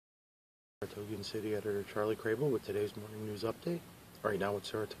Saratogian City Editor Charlie Craebel with today's morning news update. Right now at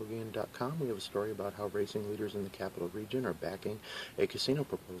Saratogian.com, we have a story about how racing leaders in the capital region are backing a casino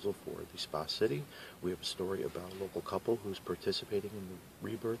proposal for the Spa City. We have a story about a local couple who's participating in the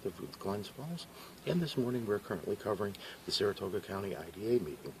rebirth of Glens Falls. And this morning, we're currently covering the Saratoga County IDA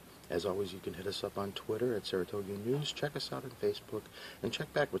meeting. As always, you can hit us up on Twitter at Saratogian News, check us out on Facebook, and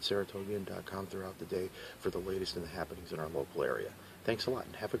check back with Saratogian.com throughout the day for the latest in the happenings in our local area. Thanks a lot,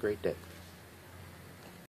 and have a great day.